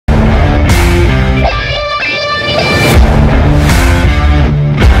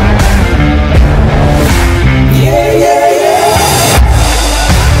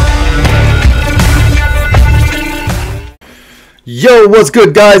Yo, what's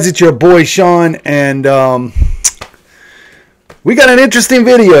good, guys? It's your boy Shawn, and we got an interesting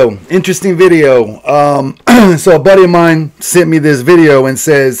video. So a buddy of mine sent me this video and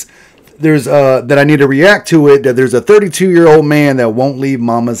says there's that I need to react to it. That there's a 32-year-old man that won't leave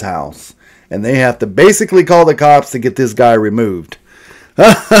mama's house, and they have to basically call the cops to get this guy removed.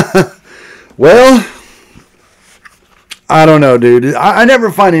 Well, I don't know, dude. I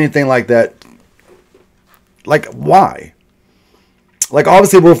never find anything like that. Like, why? Like,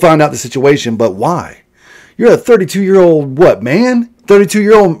 obviously, we'll find out the situation, but why? You're a 32-year-old what, man?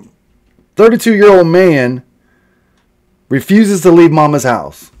 32-year-old man refuses to leave mama's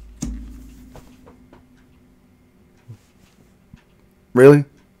house. Really?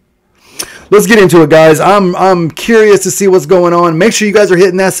 Let's get into it, guys. I'm curious to see what's going on. Make sure you guys are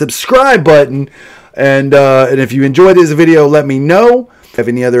hitting that subscribe button, and if you enjoyed this video, let me know. If you have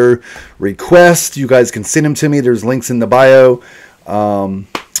any other requests, you guys can send them to me. There's links in the bio.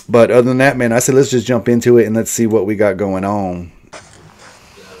 But other than that, man, I said let's just jump into it and let's see what we got going on.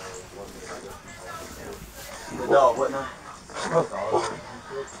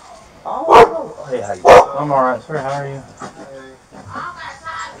 Oh, hey, how you doing? I'm alright, sir. How are you?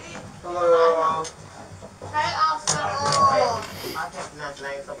 Hello. Hey, officer.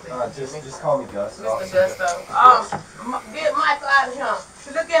 Just call me Gus. Mr. Gusto. Get Michael out of here.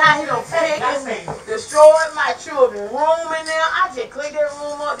 Look at how he done taken and destroyed my children's room in there. I just cleaned that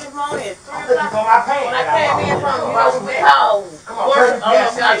room up this morning at 3 o'clock. When I came in from,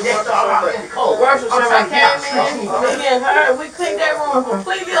 worship service, I came in, me and her, we cleaned that room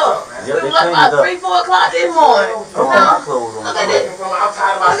completely up. We was up about 3, 4 o'clock this morning. Look at this. Look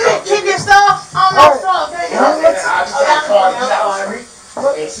at this. Keep your stuff on my stuff.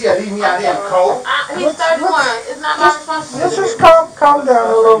 And she'll leave me out here in the cold. He's 31. It's not my responsibility. Let's just calm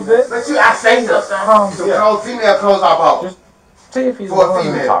down a little bit. But you, I say so. Female clothes I bought. Just see if he's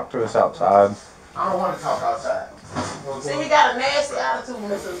willing to talk to us outside. I don't want to talk outside. See, he got a nasty attitude,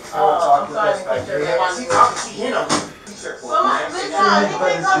 Mr. I'm sorry. She hit him. Well, he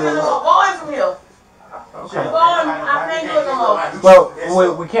can't come in no more. Go away from here. Okay. I can't do it no more.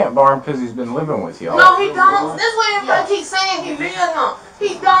 Well, we can't bar him because he's been living with y'all. No, he don't. This way everybody keeps saying he lives here.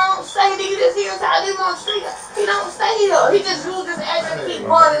 He don't stay here. This here's how I live on the street. He don't stay here. He just used this address to keep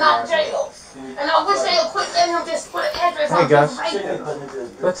running out of jail. And I wish they would quit letting him just put an address on his paper.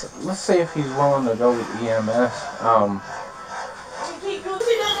 Let's see if he's willing to go with EMS. He does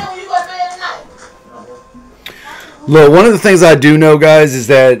that when you go to bed at night. Look, one of the things I do know, guys, is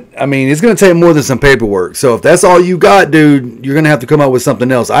that, I mean, it's going to take more than some paperwork. So if that's all you got, dude, you're going to have to come up with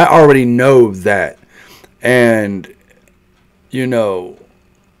something else. I already know that. And, you know,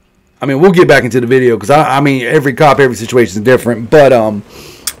 I mean, we'll get back into the video because, I mean, every cop, every situation is different. But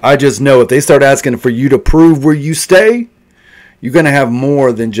I just know if they start asking for you to prove where you stay, you're going to have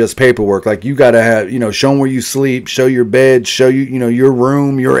more than just paperwork. Like, you got to have, you know, show them where you sleep, show your bed, show you, you know, your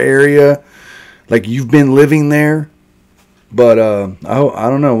room, your area. Like you've been living there. But I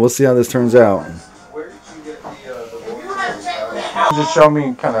don't know. We'll see how this turns out. Just show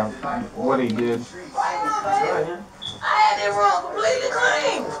me kind of what he did. I had that room completely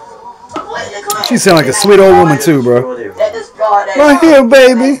clean. She sound like a sweet old woman too, bro. They destroyed that Right here,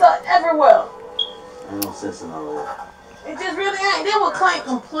 baby. Everywhere. It just really ain't. They were clean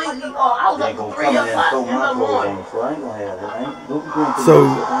completely. Oh, I was up to 3 o'clock in the morning. So.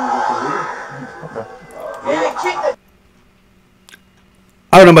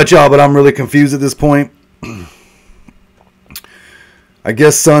 I don't know about y'all, but I'm really confused at this point. I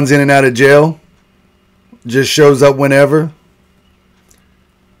guess son's in and out of jail. Just shows up whenever.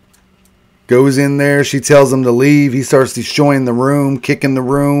 Goes in there. She tells him to leave. He starts destroying the room, kicking the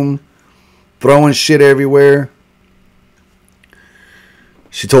room, throwing shit everywhere.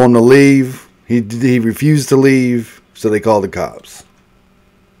 She told him to leave. He refused to leave, so they called the cops.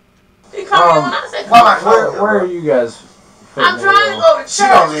 Where are you guys? I'm trying to go to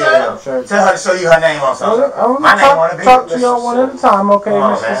church. Tell her to show you her name on something. My name on it. Talk to y'all one at a time, okay,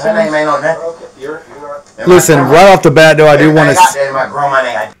 Mr. Simmons? Her name ain't on nothing. Listen, right off the bat, though, I do want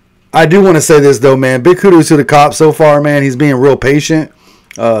to say this, though, man. Big kudos to the cop so far, man. He's being real patient.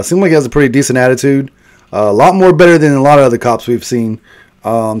 Seems like he has a pretty decent attitude. A lot more better than a lot of other cops we've seen.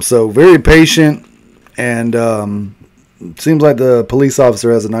 So very patient, and seems like the police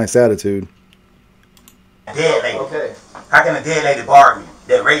officer has a nice attitude. Dead lady. Okay. How can a dead lady bar me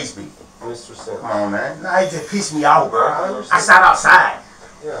that raised me? Mr. Simmons. Come on, man. Nah, he just pissed me off, bro. I sat outside.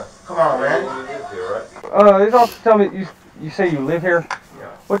 Yeah. Come on, man. You live here, right? You don't tell me you say you live here.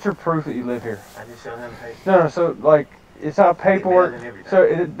 Yeah. What's your proof that you live here? I just showed him the paper. No. So like, it's not paperwork, so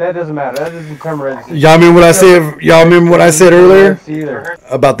that doesn't matter. That doesn't determine residency. Y'all remember what I said? Y'all remember what I said earlier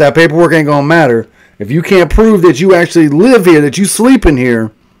about that paperwork ain't gonna matter if you can't prove that you actually live here, that you sleep in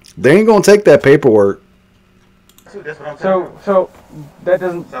here. They ain't gonna take that paperwork. That's what I'm saying. So that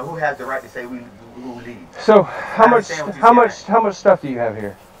doesn't. So who has the right to say who leave? So how much stuff do you have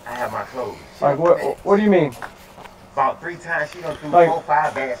here? I have my clothes. Like what do you mean? About 3 times she done threw Like, 4 or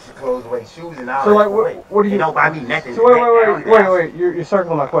 5 bags of clothes away, shoes and all so that. like what do you? They don't buy me nothing. So wait. You're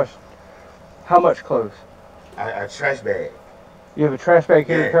circling my question. How much clothes? A trash bag. You have a trash bag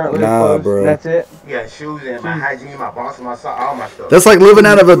here currently. Nah, clothes, bro. And that's it. Yeah, shoes and my hygiene, my boss, and my sock, all my stuff. That's like living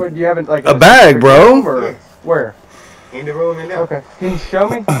out of a bag, bro. Yes. Where? In the room and there. Okay. Can you show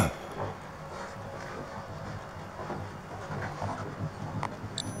me?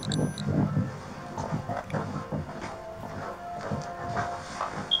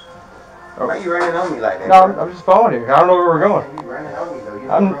 Why you running on me like that? No, I'm just following you. I don't know where we're going. You running on me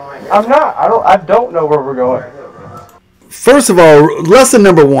though. I'm not. I don't know where we're going. First of all, lesson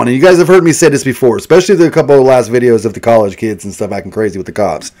number 1, and you guys have heard me say this before, especially the couple of last videos of the college kids and stuff acting crazy with the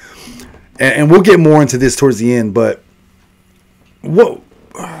cops. And we'll get more into this towards the end, but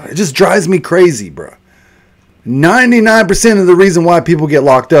it just drives me crazy, bro. 99% of the reason why people get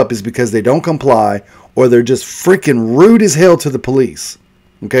locked up is because they don't comply or they're just freaking rude as hell to the police.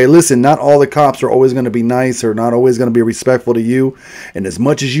 Okay, listen, not all the cops are always going to be nice or not always going to be respectful to you. And as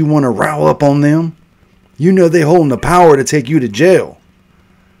much as you want to rile up on them, you know they holding the power to take you to jail.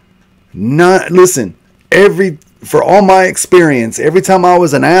 Listen, for all my experience, every time I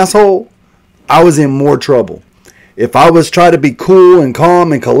was an asshole, I was in more trouble. If I was trying to be cool and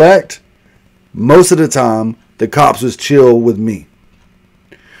calm and collect, most of the time, the cops was chill with me.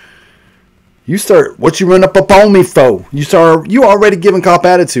 What you run up on me for? You already giving cop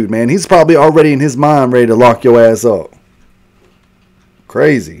attitude, man. He's probably already in his mind ready to lock your ass up.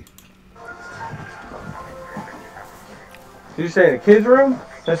 Crazy. Did you say in the kids' room?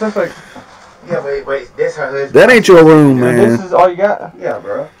 That sounds like. Yeah, wait, that's her husband. That ain't your room, man. This is all you got? Yeah,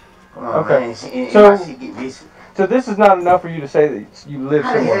 bro. Come on, okay. Man. She get busy. So this is not enough for you to say that you live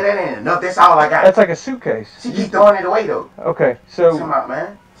How the hell somewhere. that ain't enough? That's all I got. That's like a suitcase. She keep throwing it away though. Okay, so. Come on,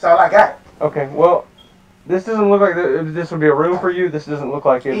 man. That's all I got. Okay, well, this doesn't look like this would be a room for you. This doesn't look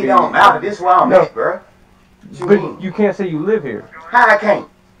like it. It don't matter. This is where I'm at, bro. But you can't say you live here. How I can't?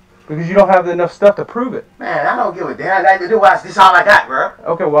 Because you don't have enough stuff to prove it. Man, I don't give a damn. This is all I got, bro.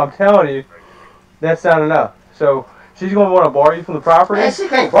 Okay, well, I'm telling you, that's not enough. So she's going to want to borrow you from the property? Man, she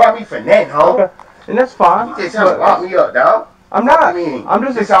can't borrow me for nothing, homie. Okay, and that's fine. You just trying to lock me up, dog. I'm not. I mean, I'm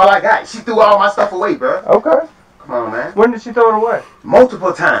just. That's all I got. She threw all my stuff away, bro. Okay. Come on, man. When did she throw it away?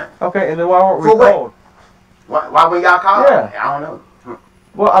 Multiple times. Okay, and then why weren't we told? Why when y'all called? Yeah. I don't know.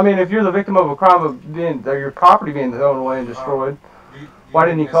 Well, I mean, if you're the victim of a crime of your property being thrown away and destroyed, why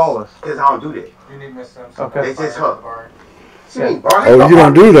didn't you call us? Because I don't do that. You need Miss Simpson. Okay. It's just her. Oh, you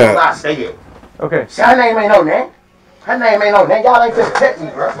don't do that. I stay there. Okay. See, her name ain't no name. Her name ain't no name. Y'all ain't finna check me,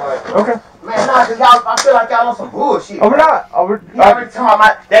 bro. Okay. Man, nah, cause y'all, I feel like y'all on some bullshit. Oh, we're not. You already talking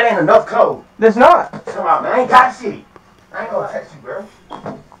about that ain't enough clothes. That's not. Come on, man. I ain't got shit. I ain't gonna text you, bro.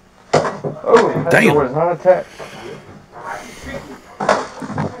 Oh, that damn. door is not attached.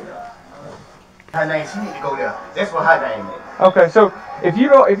 Her name, she need to go there. That's what her name is. Okay, so if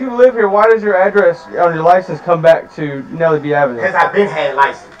you live here, why does your address on your license come back to Nellie B Avenue? Because I've been had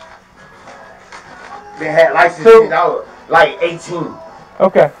license. Been had license So- since I was like 18.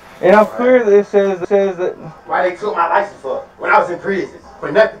 Okay, and I'm clear that it says that. Why they took my license for? When I was in prison.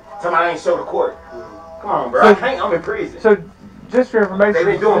 For nothing. Somebody ain't show the court. Come on, bro. So- I can't. I'm in prison. So, just for information,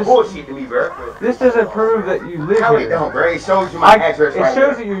 They been doing bullshit to me, bro. This doesn't prove that you live No, here. it don't, bro. It shows you my address right It shows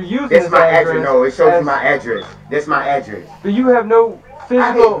there. that you're using That's this my address. address. No, it shows you my address. That's my address. But you have no I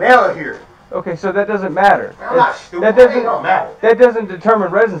physical. get mail here. Okay, so that doesn't matter. I'm not stupid. That It don't matter. doesn't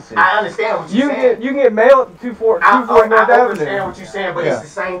determine residency. I understand what you're saying. You can get mail at 240 I North understand Avenue. what you're saying, but Yeah. it's the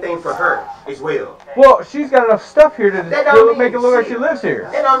same thing for her as well. Well, she's got enough stuff here to That don't make it mean look like shit. she lives here.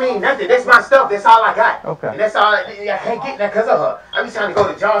 That don't mean nothing. That's my stuff. That's all I got. Okay. And that's all. I can't get that because of her. I be trying to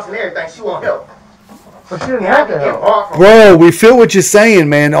go to Johnson and everything. She won't help. But she doesn't Yeah, I have can to get help. barred from Bro, we feel what you're saying,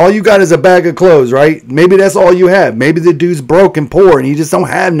 man. All you got is a bag of clothes, right? Maybe that's all you have. Maybe the dude's broke and poor and he just don't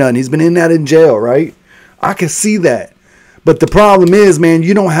have none. He's been in that in jail, right? I can see that. But the problem is, man,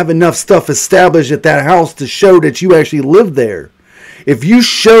 you don't have enough stuff established at that house to show that you actually live there. If you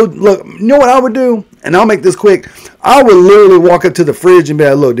showed, look, you know what I would do? And I'll make this quick. I would literally walk up to the fridge and be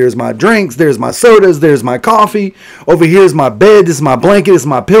like, look, there's my drinks, there's my sodas, there's my coffee. Over here's my bed, this is my blanket, this is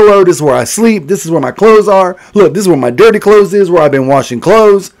my pillow, this is where I sleep, this is where my clothes are. Look, this is where my dirty clothes is, where I've been washing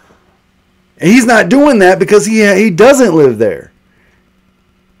clothes. And he's not doing that because he doesn't live there.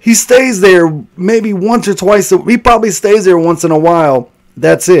 He stays there maybe once or twice. He probably stays there once in a while.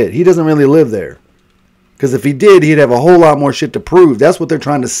 That's it. He doesn't really live there. Because if he did, he'd have a whole lot more shit to prove. That's what they're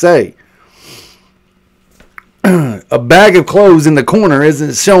trying to say. A bag of clothes in the corner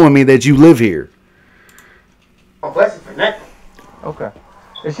isn't showing me that you live here. Okay.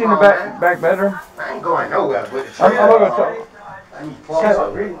 Is she in the back bedroom? I ain't going nowhere with the I'm gonna go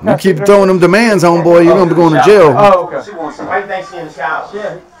You keep throwing them demands, homeboy, you're going to be going to jail. Oh, okay. She wants some. Why you think she in the shower?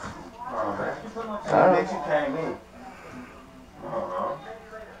 Yeah. You came in.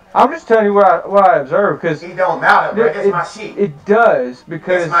 I'm just telling you what I observed, because it don't matter, bro. It's my sheet. It does,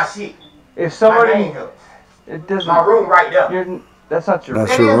 because it's my sheet. If somebody, it doesn't. My room right there. That's not your room.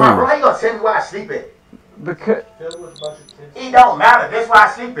 That's your room. How you gonna tell me where I sleep at? Because it don't matter. That's where I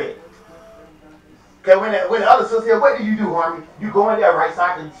sleep at. Cause when the other sister said, "What do you do, Harvey? You go in there, right, so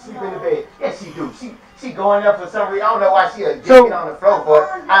I can sleep in the bed?" Yes, she do. She going there for some reason. I don't know why she just get on the floor for it.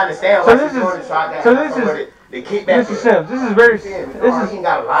 I understand why she's doing it. This is simple. This is very simple.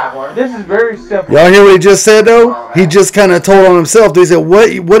 Y'all hear what he just said though? He just kind of told on himself. He said, "What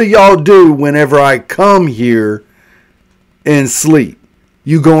do y'all do whenever I come here and sleep?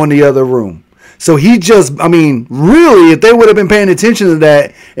 You go in the other room." So he just, I mean, really, if they would have been paying attention to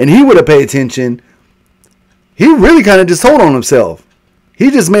that, and he would have paid attention, he really kind of just told on himself. He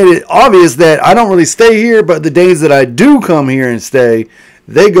just made it obvious that I don't really stay here, but the days that I do come here and stay,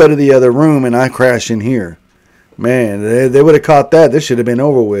 they go to the other room and I crash in here. Man, they would have caught that. This should have been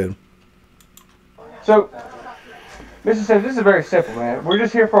over with. So, Mr. Sims, this is very simple, man. We're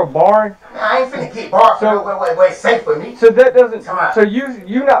just here for a bar. I ain't finna keep bar where it's safe for me. So that doesn't. So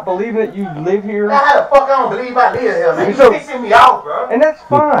you not believing that you live here? Now, how the fuck I don't believe I live here, man? You pissing me off, bro. And that's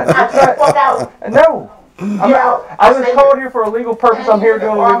fine. Get the fuck out. No. I was called here for a legal purpose. I'm here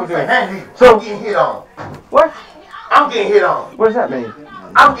doing a legal duty. So I'm getting hit on. What? I'm getting hit on. What does that mean?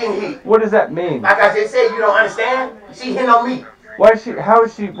 I'm getting hit. What does that mean? Like I just said, you don't understand. She hitting on me. Why is she? How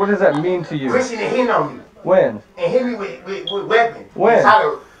is she? What does that mean to you? Christian hitting on me. When? And hit me with weapons. When?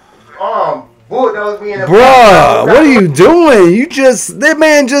 Bulldoze me in the Bruh, what are you doing? That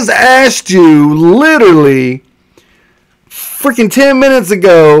man just asked you literally freaking 10 minutes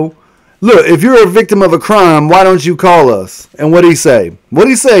ago, look, if you're a victim of a crime, why don't you call us? And what'd he say? What'd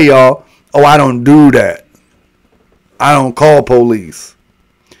he say, y'all? Oh, I don't do that. I don't call police.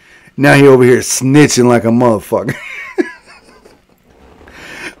 Now he over here snitching like a motherfucker.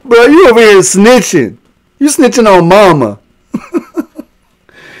 Bro, you over here snitching. You snitching on mama.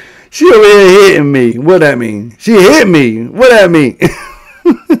 She over here hitting me. What that mean? She hit me. What that mean?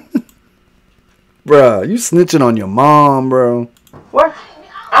 Bro, you snitching on your mom, bro. What?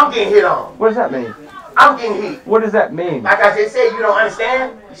 I'm getting hit on. What does that mean? I'm getting hit. What does that mean? Like I just said, you don't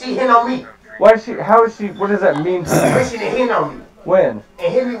understand. She hitting on me. Why is she? How is she? What does that mean to you? Christian hitting on me. When?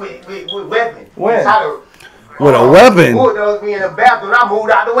 And hit me with weapons. When? With a weapon? Bulldoze me in the bathroom. I moved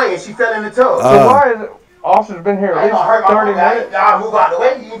out the way and she fell in the tub. So why is it? Officer's been here at least 30 minutes. I'll move out the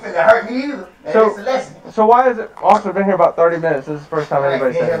way. You ain't finna hurt me either. It's a lesson. So why is it? Officer's been here about 30 minutes. This is the first time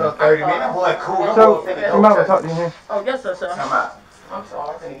anybody said that. 30 minutes. Boy, cool. So you might want to talk to you here. Oh, yes, sir. Come out. I'm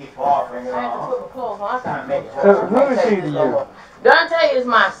sorry. I'm finna get far from here. I had to put my clothes on. I gotta make it. So who is she to you? Dante is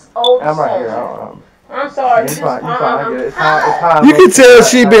my oldest I'm right here. son. I'm sorry. It's fine. I get it. It's high. You can tell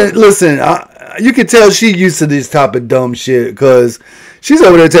she been, listen, you can tell she used to this type of dumb shit because she's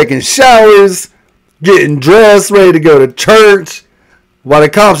over there taking showers, getting dressed, ready to go to church, while the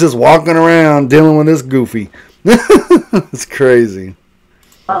cops just walking around dealing with this goofy. It's crazy.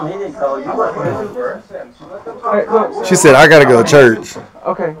 She said, I gotta go to church.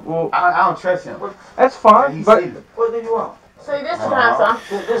 Okay, well, I don't trust him. That's fine, but what did you want? See, this is my son.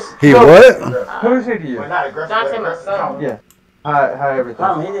 He what? Who's he to you? Dante, my son. Yeah. Hi,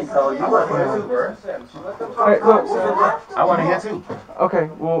 everything. He didn't call you. I want to hear too, bro. Hey, look. I want to hear too. Okay,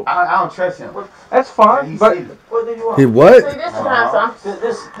 well, I don't trust him. That's fine, but what did you want? He what? See, this is my son.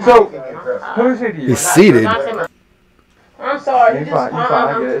 So who's he to you? He's seated. I'm sorry. You're fine.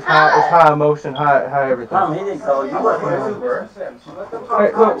 I get it. It's high emotion, high everything. He didn't call you. I want to hear too, bro.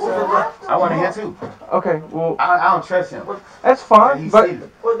 Hey, look. I want to hear too. Okay, well, I don't trust him. That's fine, but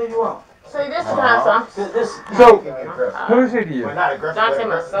what did you want? See, this is my son. So who's he to you? Dante,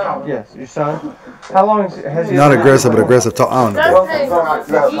 my son. Yes, your son. How long has he? Not aggressive, but aggressive talk. I don't know.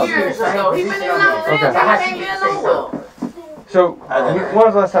 Dante, years ago. He been in our family. He can't get nowhere. So when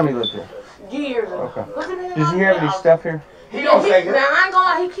was the last time he lived here? Years ago. Okay. Does he have any stuff here? He don't stay here. Now I ain't gonna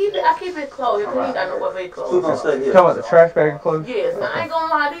lie, I keep it closed. He ain't got nowhere for his clothes. Who's gonna stay You here? talking about the trash bag of clothes? Yes, now I ain't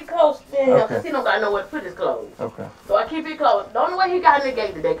gonna lie, these clothes in here, because he don't got nowhere to put his clothes. Okay. So I keep it closed. The only way he got in the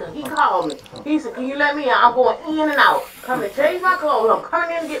gate today, because he called me. He said, can you let me out? I'm going in and out. Coming to change my clothes. I'm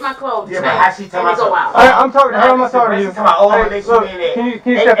coming in to get my clothes Yeah, changed. but how she tell me go out. I'm talking. How am I talking to you? She's talking about, oh, Hey, they look, shoot in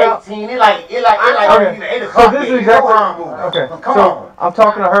can you step out? 8:18. It like Okay. 8 So o'clock. this is You know exactly. how I'm moving. Okay. Come So on. I'm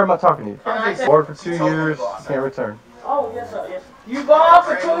talking to her. I'm not talking to you. I say, Board for 2 years. Can't return. oh, yes, sir. Yes. You go out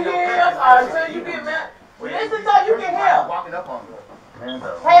for 2 years until you get mad. Listen so you can hear. Walking up on me.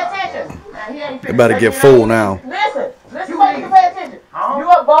 Pay attention. Now, he ain't They about to get full now. Listen so you can pay attention. You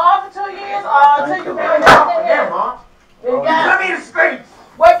a bar for 2 years until you get mad. Let me in the streets.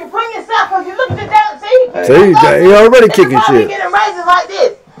 Well, you bring yourself because you look at the damage. See, he already kicking shit. Getting raises like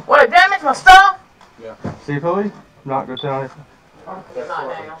this. Want to damage my stuff? See, police? Not gonna tell anything.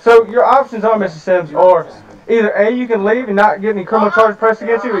 So your options are, Mr. Sims, are either A, you can leave and not get any criminal charges pressed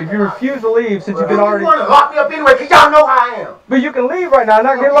against you. If you refuse to leave, since you've been already. You want to lock me up anyway, because y'all know how I am. But you can leave right now and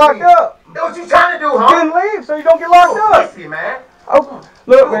not get locked up. That's what you trying to do, You huh? can leave so you don't get locked up. Pussy, man. Oh,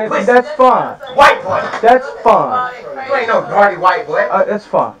 look, man, that's fine. White boy. That's fine. You ain't no dirty white boy. That's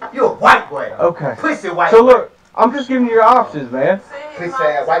fine. You a white boy. Okay. Pussy white So boy. look, I'm just giving you your options, man. Pussy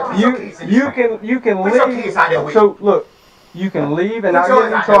ass white. Put your keys in the trunk. You can Put your leave. keys out there with So look, you can leave and not Put get yours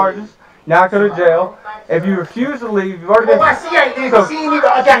any out there. charges, not go to jail. If you refuse to leave, you've already Well, been. why she ain't leaving? She ain't even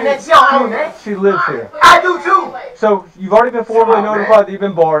got that shit on, man. She lives here. I do too. So you've already been formally Come on, man. notified that you've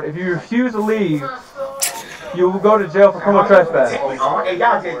been barred. If you refuse to leave, you will go to jail for criminal trespass. Hey,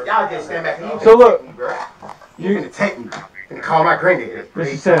 y'all just stand back. You So look, take me, bro. you- You finna take me. Finna call my granddad.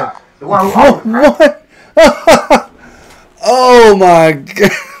 Mr. Sims. The one who Oh, owns it. what? Oh my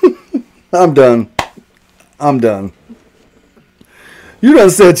god. I'm done. I'm done. You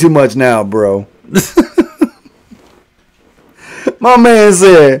done said too much now, bro. My man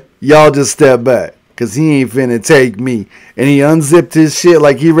said, y'all just step back. Because he ain't finna take me. And he unzipped his shit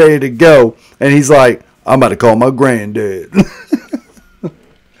like he ready to go. And he's like, I'm about to call my granddad.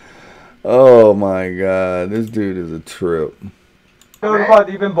 Oh my god. This dude is a trip. Notified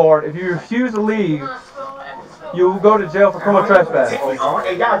that you've been barred. If you refuse to leave, you will go to jail for criminal trespass.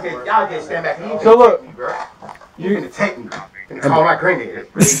 Hey, y'all just stand back. You So look, take me, bro. You you- finna take me. Finna call my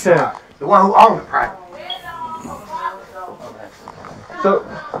granddad. Mr. Sims. The one who owns the property. So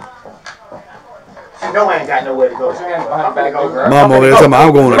She know I ain't got nowhere to go. I'm finna go, girl. Mom over there talking about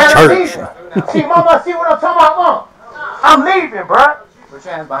I'm going to church. See, mama, see what I'm talking about, mom? I'm leaving, bro. Put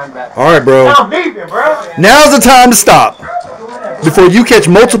your hands behind your back. Alright, bro. I'm leaving, bro. Now's the time to stop. Before you catch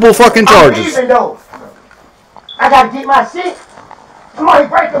multiple fucking I'm charges. leaving, though. I gotta get my shit. Somebody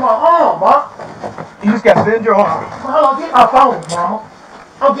breaking my arm, mom. you just got to bend your arm. Hold on, get my phone, mama.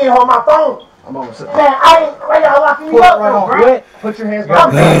 I'm getting on my phone. I'm almost Man, I ain't, why y'all locking me up, though, bro? Put your hands I'm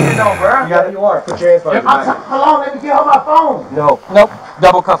behind your back. leaving, though, bro. You got it. You are. Put your hands behind your back. Hold on, let me get on my phone. No. Nope.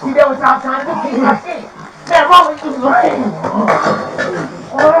 Double cuff See, him. that was y'all trying to do. Get my shit. Man, mama, you lame.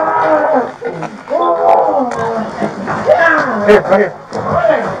 Here, right here.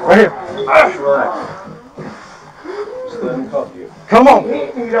 Right here. Relax. Just let him cuff you. Come on.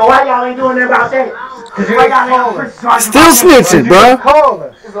 You know why y'all ain't doing that about that? Cause you Why ain't y'all ain't calling. press charges Still about that? snitching, You bro. call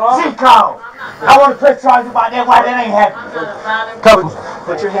us. She called. I want to press charges about that. Why that ain't happening? Cuff him.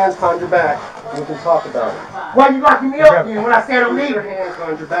 Put your hands behind your back. We can talk about it. Why you locking me up then when I said I'm Put your leaving? hands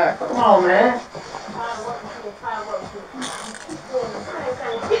behind your back. Come on, man.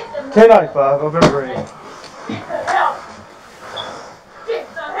 1095, November 8th. Get the help. Get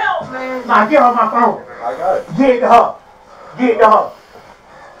the help, man. Now get her my phone. I got it. Get to her. Get to her.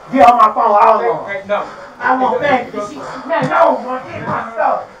 Get her my phone. I don't want. No. I want that. Man, no, man. Get my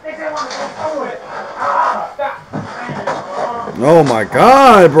stuff. They just want to go through it. Oh my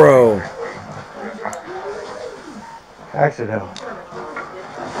god, bro. Accidental.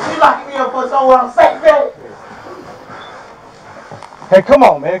 You locking me up for somewhere I'm safe, man. Hey, come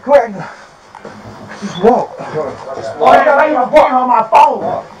on, man. Quick. Just walk. Oh, I ain't gonna get her my phone.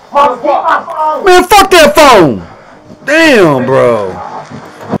 Mom, get my phone. Man, fuck that phone. Damn, bro.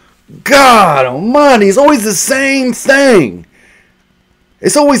 God almighty, it's always the same thing.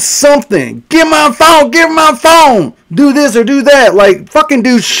 It's always something. Get my phone, give my phone. Do this or do that. Like, fucking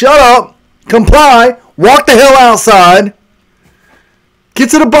dude, shut up. Comply. Walk the hell outside. Get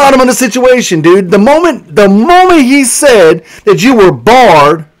to the bottom of the situation, dude. The moment he said that you were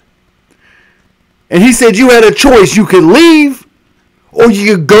barred, and he said you had a choice, you could leave or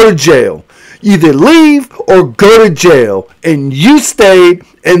you could go to jail. Either leave or go to jail. And you stayed,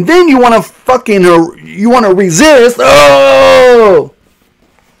 and then you want to resist. Oh!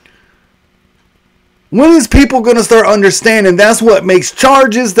 When is people going to start understanding that's what makes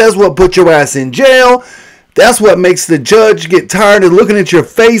charges? That's what puts your ass in jail. That's what makes the judge get tired of looking at your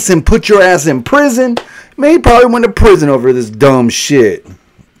face and put your ass in prison. Man, he probably went to prison over this dumb shit.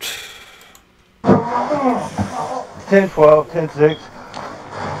 10-12, 10-6.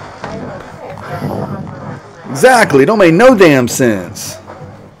 Exactly. Don't make no damn sense.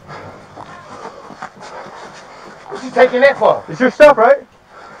 What you taking that for? It's your stuff, right?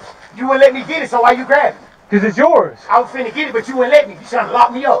 You wouldn't let me get it, so why you grab it? Because it's yours. I was finna get it, but you wouldn't let me. You trying to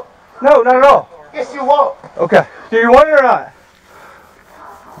lock me up. No, not at all. Yes, you are. Okay. Do you want it or not?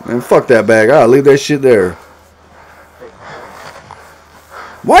 Man, fuck that bag. I'll leave that shit there.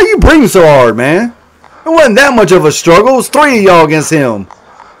 Why you breathing so hard, man? It wasn't that much of a struggle. It was 3 of y'all against him.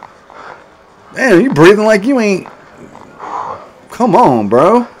 Man, you breathing like you ain't... Come on,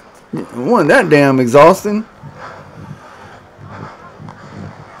 bro. It wasn't that damn exhausting.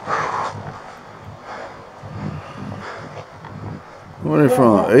 Where are they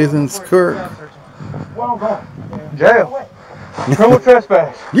from? Athens, Kirk? Jail. Criminal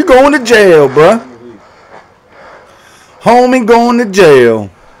trespass. You going to jail, bruh. Homie going to jail.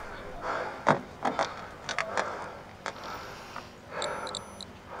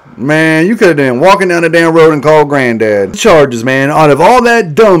 Man, you could have been walking down the damn road and called granddad. Charges, man. Out of all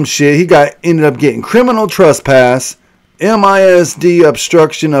that dumb shit, he ended up getting criminal trespass, MISD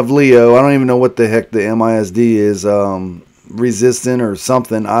obstruction of Leo. I don't even know what the heck the MISD is. Resistant or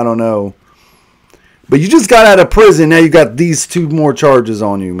something. I don't know. But you just got out of prison. Now you got these 2 more charges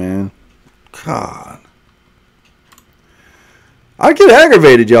on you, man. God. I get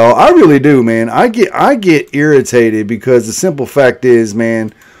aggravated, y'all. I really do, man. I get irritated because the simple fact is,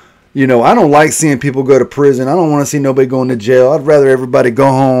 man, you know, I don't like seeing people go to prison. I don't want to see nobody going to jail. I'd rather everybody go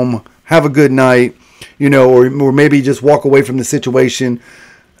home, have a good night, you know, or maybe just walk away from the situation.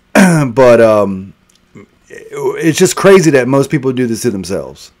 But it's just crazy that most people do this to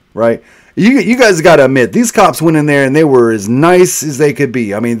themselves, right? You guys got to admit, these cops went in there and they were as nice as they could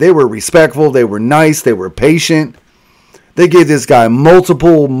be. I mean, they were respectful. They were nice. They were patient. They gave this guy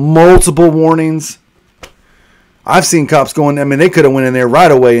multiple warnings. I've seen cops going, I mean, they could have went in there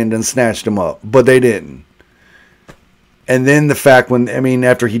right away and then snatched him up, but they didn't. And then the fact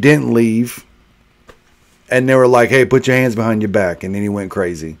after he didn't leave, and they were like, hey, put your hands behind your back, and then he went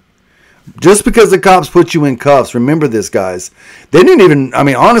crazy. Just because the cops put you in cuffs, remember this, guys. They didn't even,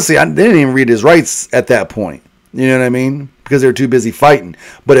 honestly, they didn't even read his rights at that point. You know what I mean? Because they were too busy fighting.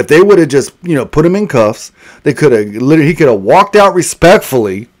 But if they would have just, put him in cuffs, he could have walked out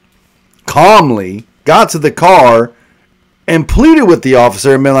respectfully, calmly, got to the car, and pleaded with the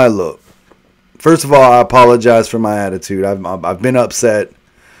officer and been like, look, first of all, I apologize for my attitude. I've been upset.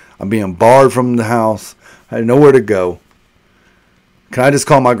 I'm being barred from the house. I had nowhere to go. Can I just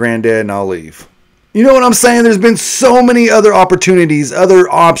call my granddad and I'll leave? You know what I'm saying? There's been so many other opportunities, other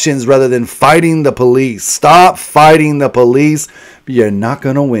options rather than fighting the police. Stop fighting the police. You're not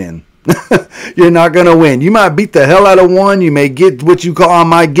going to win. You're not going to win. You might beat the hell out of one. You may get what you call, I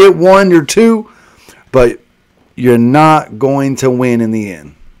might get 1 or 2. But you're not going to win in the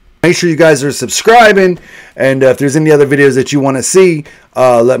end. Make sure you guys are subscribing, and if there's any other videos that you want to see,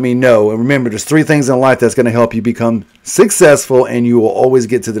 let me know. And remember, there's 3 things in life that's going to help you become successful, and you will always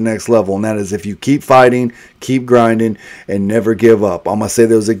get to the next level, and that is if you keep fighting, keep grinding, and never give up. I'm going to say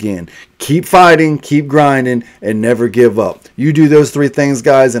those again. Keep fighting, keep grinding, and never give up. You do those 3 things,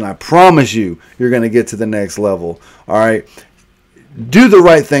 guys, and I promise you, you're going to get to the next level. All right? Do the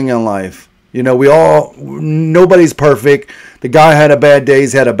right thing in life. You know, nobody's perfect. The guy had a bad day.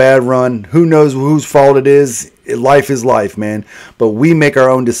 He's had a bad run. Who knows whose fault it is? Life is life, man. But we make our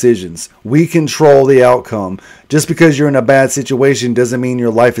own decisions. We control the outcome. Just because you're in a bad situation doesn't mean your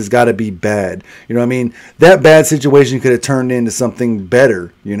life has got to be bad. You know what I mean? That bad situation could have turned into something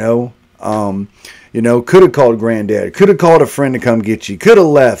better, you know? Could have called granddad. Could have called a friend to come get you. Could have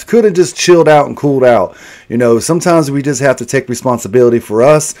left. Could have just chilled out and cooled out. You know, sometimes we just have to take responsibility for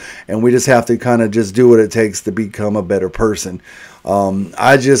us, and we just have to kind of just do what it takes to become a better person.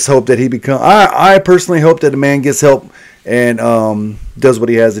 I just hope that I personally hope that the man gets help and does what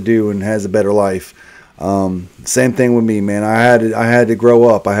he has to do and has a better life. Same thing with me, man. I had to grow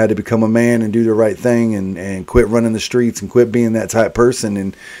up. I had to become a man and do the right thing and quit running the streets and quit being that type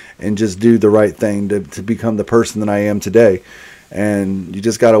person and just do the right thing to become the person that I am today. And you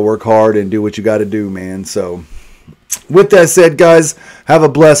just got to work hard and do what you got to do, man. So with that said, guys, have a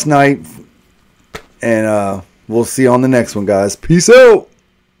blessed night, and we'll see you on the next one, guys. Peace out.